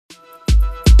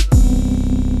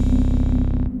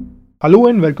Hello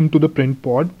and welcome to the Print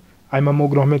Pod. I'm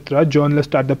Amog Rohmitra,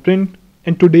 journalist at the Print,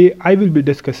 and today I will be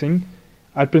discussing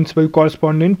our principal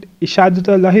correspondent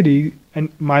Ishadata Lahiri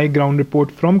and my ground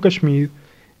report from Kashmir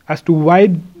as to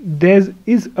why there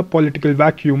is a political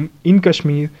vacuum in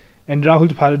Kashmir and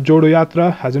Rahul's Bharat Jodo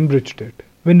Yatra hasn't bridged it.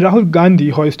 When Rahul Gandhi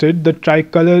hoisted the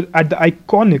tricolour at the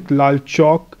iconic Lal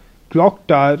Chowk clock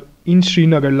tower in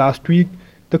Srinagar last week,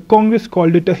 the Congress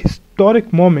called it a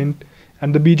historic moment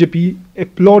and the BJP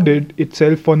applauded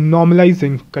itself for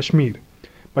normalizing Kashmir.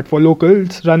 But for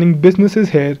locals running businesses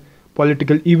here,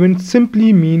 political events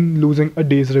simply mean losing a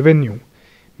day's revenue.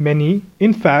 Many,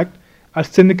 in fact, are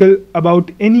cynical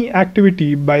about any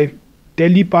activity by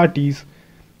Delhi parties,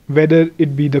 whether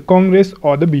it be the Congress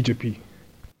or the BJP.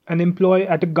 An employee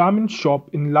at a garment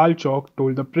shop in Lal Chowk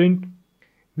told the Print,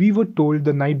 "We were told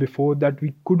the night before that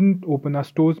we couldn't open our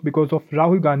stores because of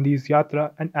Rahul Gandhi's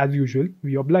Yatra, and as usual,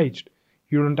 we obliged.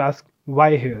 You don't ask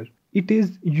why here. It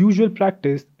is usual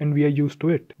practice and we are used to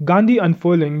it." Gandhi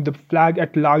unfurling the flag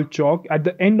at Lal Chowk at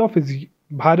the end of his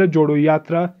Bharat Jodo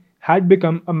Yatra had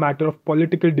become a matter of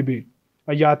political debate.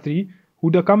 A Yatri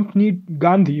who'd accompanied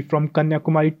Gandhi from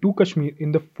Kanyakumari to Kashmir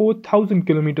in the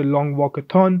 4,000-kilometer long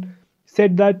walkathon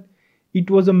said that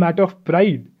it was a matter of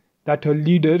pride that her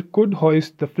leader could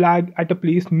hoist the flag at a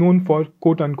place known for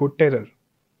quote-unquote terror.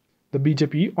 The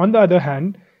BJP, on the other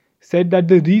hand, said that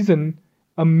the reason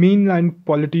a mainland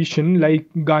politician like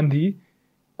Gandhi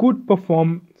could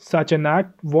perform such an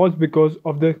act was because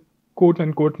of the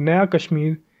quote-unquote Naya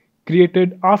Kashmir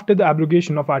created after the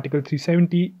abrogation of Article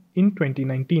 370 in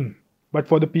 2019. But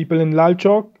for the people in Lal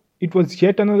Chowk, it was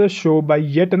yet another show by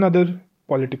yet another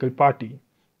political party.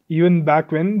 Even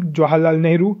back when Jawaharlal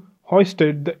Nehru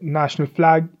hoisted the national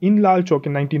flag in Lal Chowk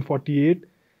in 1948,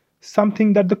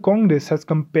 something that the Congress has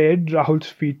compared Rahul's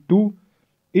feat to,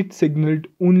 it signaled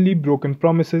only broken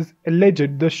promises,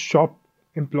 alleged the shop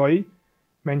employee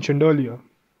mentioned earlier.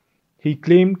 He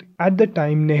claimed at the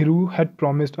time Nehru had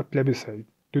promised a plebiscite.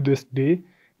 To this day,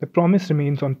 the promise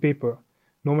remains on paper.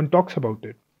 No one talks about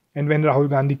it. And when Rahul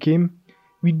Gandhi came,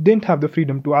 we didn't have the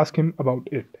freedom to ask him about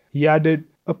it. He added,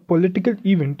 "A political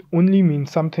event only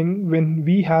means something when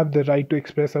we have the right to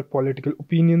express our political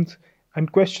opinions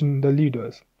and question the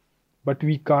leaders. But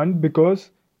we can't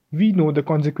because we know the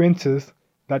consequences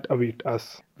that await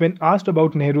us." When asked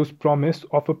about Nehru's promise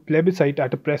of a plebiscite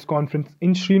at a press conference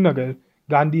in Srinagar,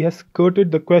 Gandhi has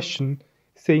skirted the question,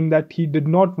 saying that he did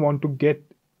not want to get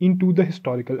into the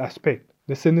historical aspect.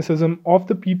 The cynicism of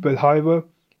the people, however,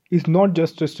 is not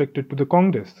just restricted to the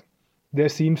Congress. There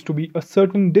seems to be a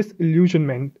certain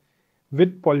disillusionment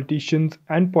with politicians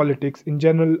and politics in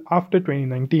general after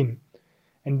 2019,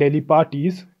 and Delhi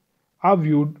parties are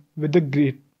viewed with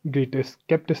the greatest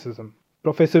skepticism.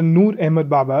 Professor Noor Ahmed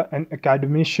Baba, an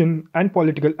academician and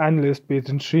political analyst based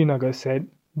in Srinagar, said,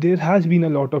 "There has been a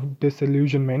lot of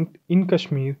disillusionment in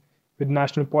Kashmir with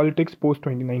national politics post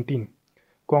 2019.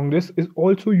 Congress is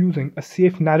also using a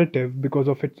safe narrative because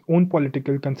of its own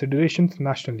political considerations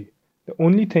nationally. The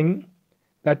only thing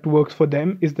that works for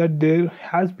them is that there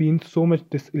has been so much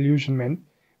disillusionment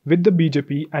with the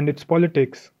BJP and its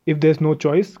politics. If there's no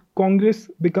choice, Congress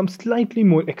becomes slightly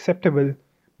more acceptable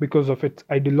because of its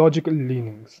ideological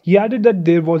leanings." He added that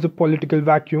there was a political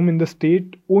vacuum in the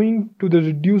state owing to the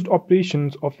reduced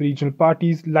operations of regional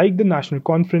parties like the National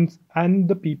Conference and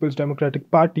the People's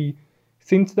Democratic Party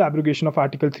since the abrogation of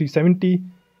Article 370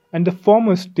 and the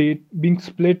former state being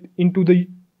split into the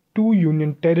two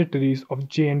union territories of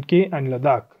J&K and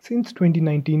Ladakh. Since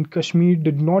 2019, Kashmir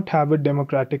did not have a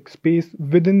democratic space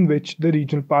within which the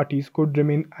regional parties could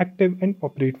remain active and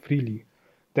operate freely.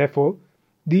 Therefore,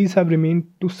 these have remained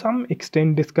to some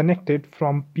extent disconnected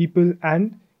from people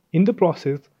and, in the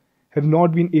process, have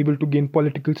not been able to gain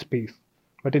political space.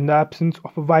 But in the absence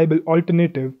of a viable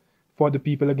alternative for the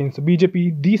people against the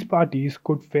BJP, these parties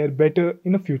could fare better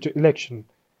in a future election.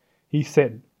 He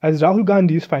said, as Rahul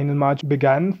Gandhi's final march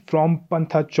began from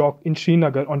Pantha Chowk in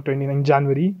Srinagar on 29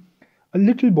 January, a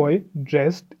little boy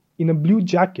dressed in a blue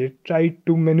jacket tried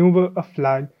to maneuver a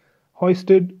flag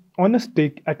hoisted on a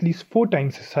stick at least 4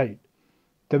 times his height.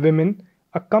 The women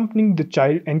accompanying the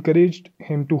child encouraged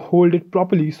him to hold it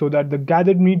properly so that the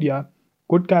gathered media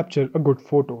could capture a good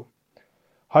photo.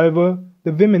 However,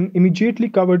 the women immediately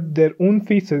covered their own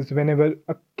faces whenever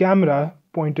a camera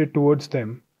pointed towards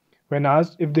them. When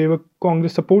asked if they were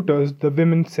Congress supporters, the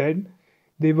women said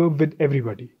they were with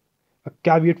everybody. A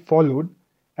caveat followed,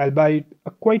 albeit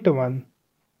a quieter one,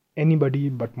 anybody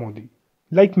but Modi.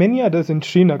 Like many others in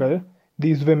Srinagar,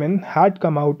 these women had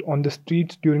come out on the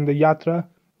streets during the Yatra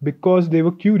because they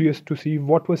were curious to see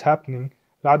what was happening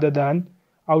rather than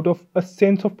out of a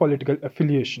sense of political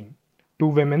affiliation. Two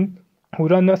women who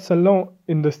run a salon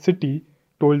in the city,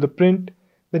 told the print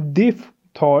that they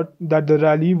thought that the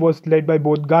rally was led by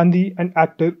both Gandhi and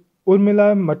actor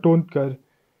Urmila Matondkar,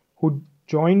 who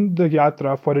joined the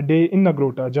yatra for a day in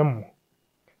Nagrota, Jammu.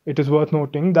 It is worth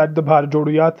noting that the Bharat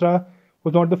Jodo Yatra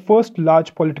was not the first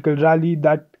large political rally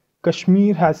that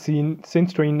Kashmir has seen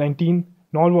since 2019,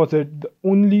 nor was it the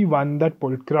only one that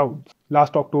pulled crowds.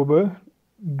 Last October,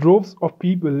 droves of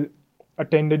people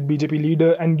attended BJP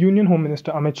leader and Union Home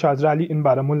Minister Amit Shah's rally in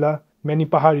Baramulla. Many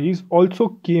Paharis also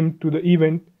came to the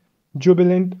event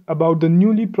jubilant about the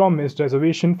newly promised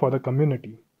reservation for the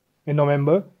community. In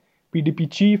November,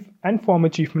 PDP chief and former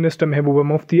Chief Minister Mehbooba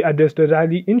Mufti addressed a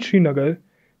rally in Srinagar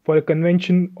for a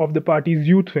convention of the party's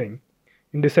youth wing.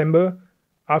 In December,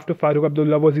 after Farooq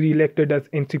Abdullah was re-elected as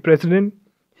NC president,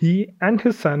 he and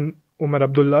his son Umar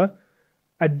Abdullah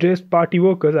addressed party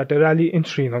workers at a rally in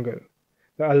Srinagar.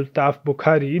 The Altaf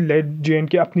Bukhari-led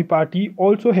J&K Apni Party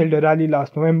also held a rally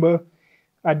last November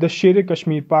at the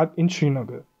Sher-e-Kashmir Park in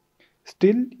Srinagar.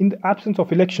 Still, in the absence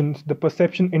of elections, the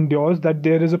perception endures that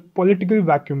there is a political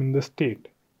vacuum in the state.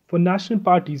 For national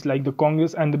parties like the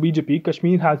Congress and the BJP,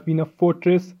 Kashmir has been a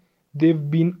fortress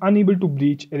they've been unable to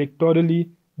breach electorally,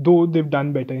 though they've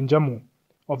done better in Jammu.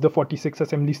 Of the 46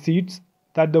 assembly seats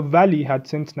that the valley had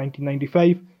since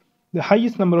 1995, the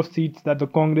highest number of seats that the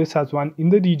Congress has won in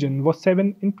the region was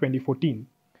 7 in 2014.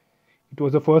 It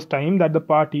was the first time that the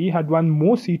party had won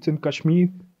more seats in Kashmir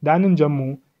than in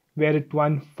Jammu, where it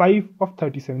won 5 of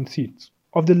 37 seats.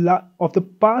 Of the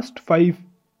past 5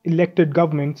 elected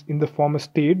governments in the former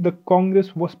state, the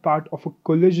Congress was part of a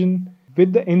coalition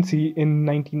with the NC in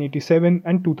 1987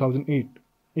 and 2008.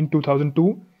 In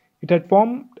 2002, it had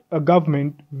formed a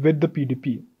government with the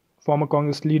PDP. Former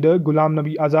Congress leader Ghulam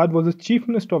Nabi Azad was the chief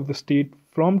minister of the state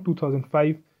from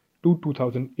 2005 to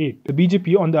 2008. The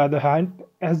BJP, on the other hand,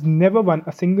 has never won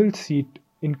a single seat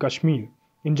in Kashmir.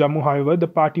 In Jammu, however, the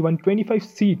party won 25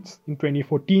 seats in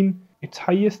 2014, its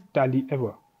highest tally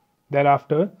ever.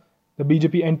 Thereafter, the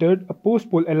BJP entered a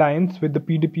post-poll alliance with the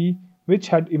PDP, which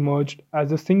had emerged as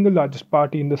the single largest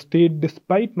party in the state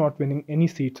despite not winning any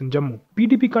seats in Jammu.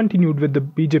 PDP continued with the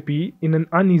BJP in an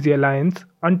uneasy alliance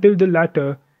until the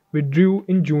latter withdrew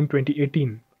in June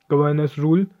 2018. Governor's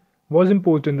rule was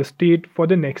imposed in the state for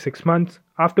the next 6 months,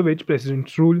 after which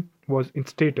President's rule was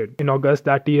instated. In August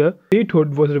that year,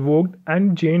 statehood was revoked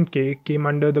and J&K came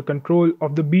under the control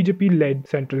of the BJP-led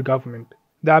central government.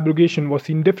 The abrogation was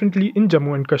seen differently in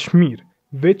Jammu and Kashmir,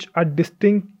 which are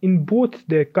distinct in both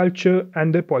their culture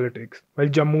and their politics. While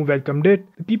Jammu welcomed it,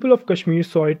 the people of Kashmir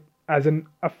saw it as an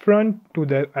affront to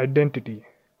their identity.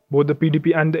 Both the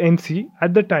PDP and the NC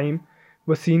at the time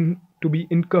were seen to be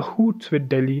in cahoots with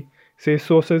Delhi, say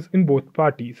sources in both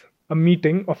parties. A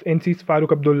meeting of NC's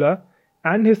Farooq Abdullah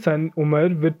and his son Umar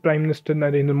with Prime Minister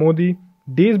Narendra Modi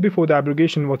days before the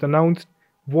abrogation was announced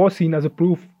was seen as a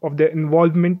proof of their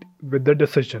involvement with the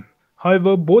decision.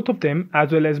 However, both of them,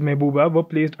 as well as Mehbooba, were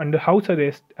placed under house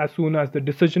arrest as soon as the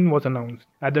decision was announced.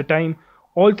 At the time,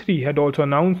 all three had also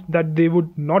announced that they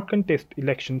would not contest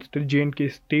elections till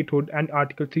J&K's statehood and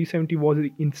Article 370 was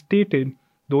reinstated,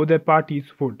 though their parties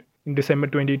would. In December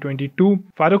 2022,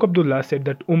 Farooq Abdullah said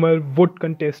that Umar would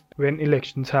contest when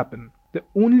elections happen. The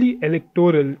only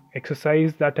electoral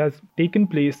exercise that has taken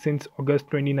place since August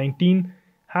 2019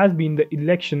 has been the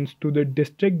elections to the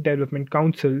District Development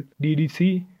Council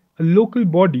 (DDC), a local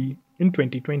body, in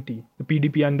 2020. The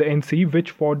PDP and the NC,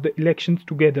 which fought the elections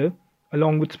together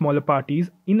along with smaller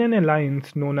parties in an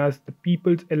alliance known as the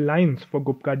People's Alliance for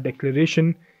Gupkar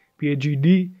Declaration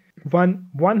 (PAGD), won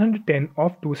 110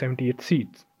 of 278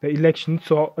 seats. The election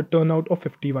saw a turnout of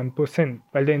 51%,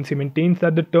 while the NC maintains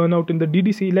that the turnout in the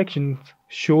DDC elections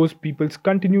shows people's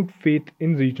continued faith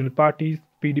in regional parties.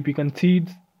 PDP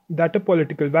concedes that a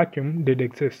political vacuum did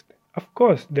exist. Of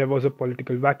course, there was a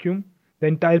political vacuum. The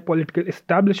entire political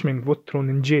establishment was thrown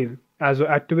in jail, as were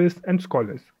activists and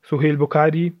scholars. Suhail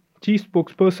Bukhari, chief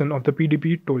spokesperson of the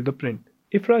PDP, told the print.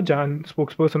 Ifra Jan,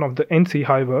 spokesperson of the NC,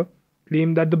 however,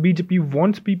 claimed that the BJP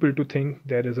wants people to think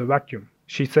there is a vacuum.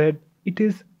 She said, "It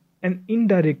is an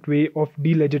indirect way of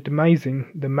delegitimizing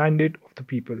the mandate of the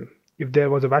people. If there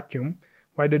was a vacuum,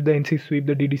 why did the NC sweep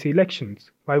the DDC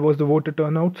elections? Why was the voter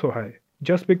turnout so high?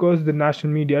 Just because the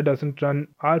national media doesn't run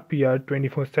RPR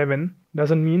 24/7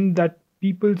 doesn't mean that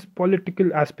people's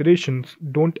political aspirations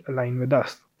don't align with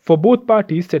us." For both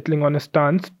parties, settling on a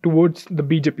stance towards the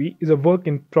BJP is a work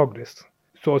in progress.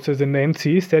 Sources in the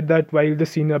NC said that while the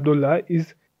senior Abdullah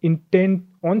is intent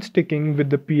on sticking with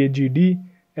the PAGD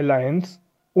alliance,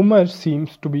 Umar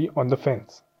seems to be on the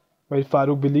fence, while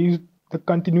Farooq believes the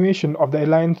continuation of the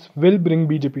alliance will bring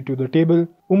BJP to the table.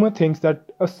 Umar thinks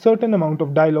that a certain amount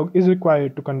of dialogue is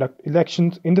required to conduct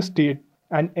elections in the state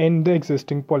and end the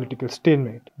existing political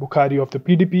stalemate. Bukhari of the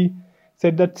PDP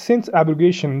said that since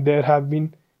abrogation, there have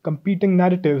been competing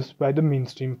narratives by the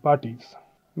mainstream parties.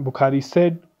 Bukhari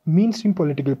said mainstream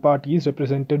political parties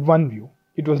represented one view.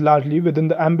 It was largely within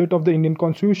the ambit of the Indian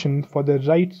constitution for the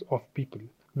rights of people.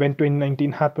 When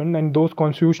 2019 happened and those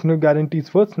constitutional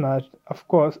guarantees were snatched, of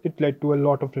course, it led to a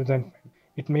lot of resentment.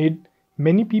 It made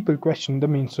many people question the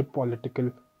mainstream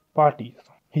political parties.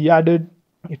 He added,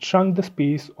 it shrunk the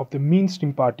space of the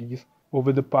mainstream parties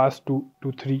over the past 2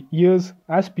 to 3 years.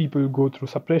 As people go through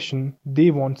suppression, they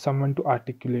want someone to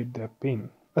articulate their pain.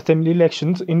 Assembly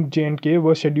elections in J&K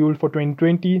were scheduled for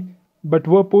 2020 but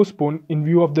were postponed in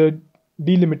view of the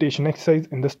delimitation exercise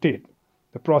in the state.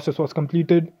 The process was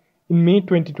completed in May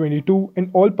 2022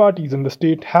 and all parties in the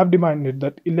state have demanded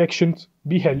that elections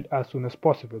be held as soon as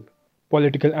possible.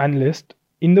 Political analyst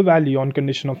in the Valley on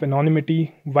condition of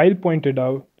anonymity, while pointed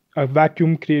out a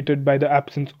vacuum created by the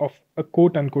absence of a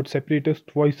quote-unquote separatist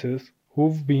voices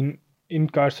who've been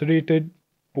incarcerated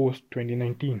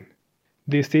post-2019.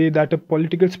 They say that a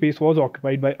political space was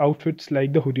occupied by outfits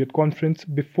like the Hurriyat Conference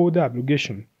before the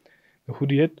abrogation. The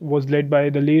Hurriyat was led by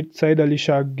the late Syed Ali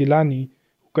Shah Gilani,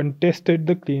 who contested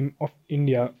the claim of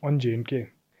India on J&K.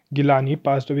 Gilani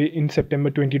passed away in September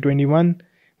 2021,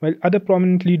 while other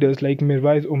prominent leaders like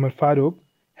Mirwais Umar Farooq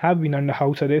have been under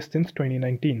house arrest since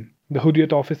 2019. The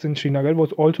Hurriyat office in Srinagar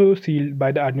was also sealed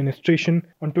by the administration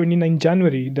on 29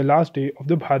 January, the last day of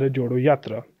the Bharat Jodo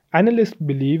Yatra. Analysts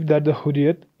believe that the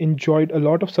Hurriyat enjoyed a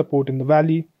lot of support in the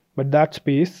valley, but that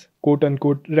space,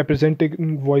 quote-unquote,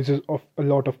 representing voices of a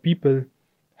lot of people,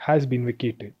 has been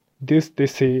vacated. This, they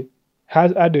say,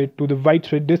 has added to the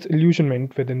widespread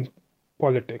disillusionment within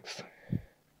politics.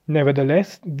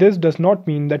 Nevertheless, this does not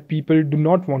mean that people do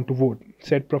not want to vote,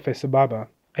 said Professor Baba.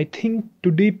 I think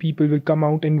today people will come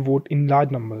out and vote in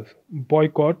large numbers.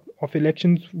 Boycott of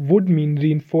elections would mean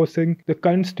reinforcing the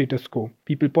current status quo.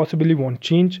 People possibly want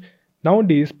change.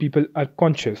 Nowadays, people are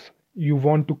conscious. You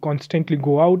want to constantly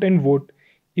go out and vote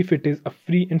if it is a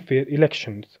free and fair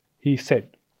elections, he said.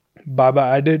 Baba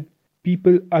added,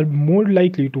 people are more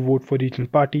likely to vote for regional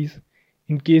parties.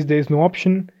 In case there is no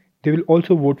option, they will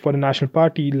also vote for a national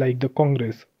party like the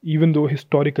Congress, even though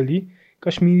historically,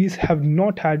 Kashmiris have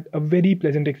not had a very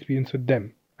pleasant experience with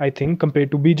them. I think compared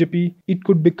to BJP, it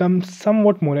could become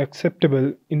somewhat more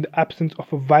acceptable in the absence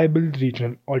of a viable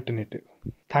regional alternative.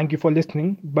 Thank you for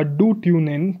listening, but do tune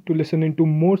in to listen into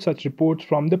more such reports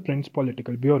from the Prince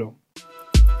Political Bureau.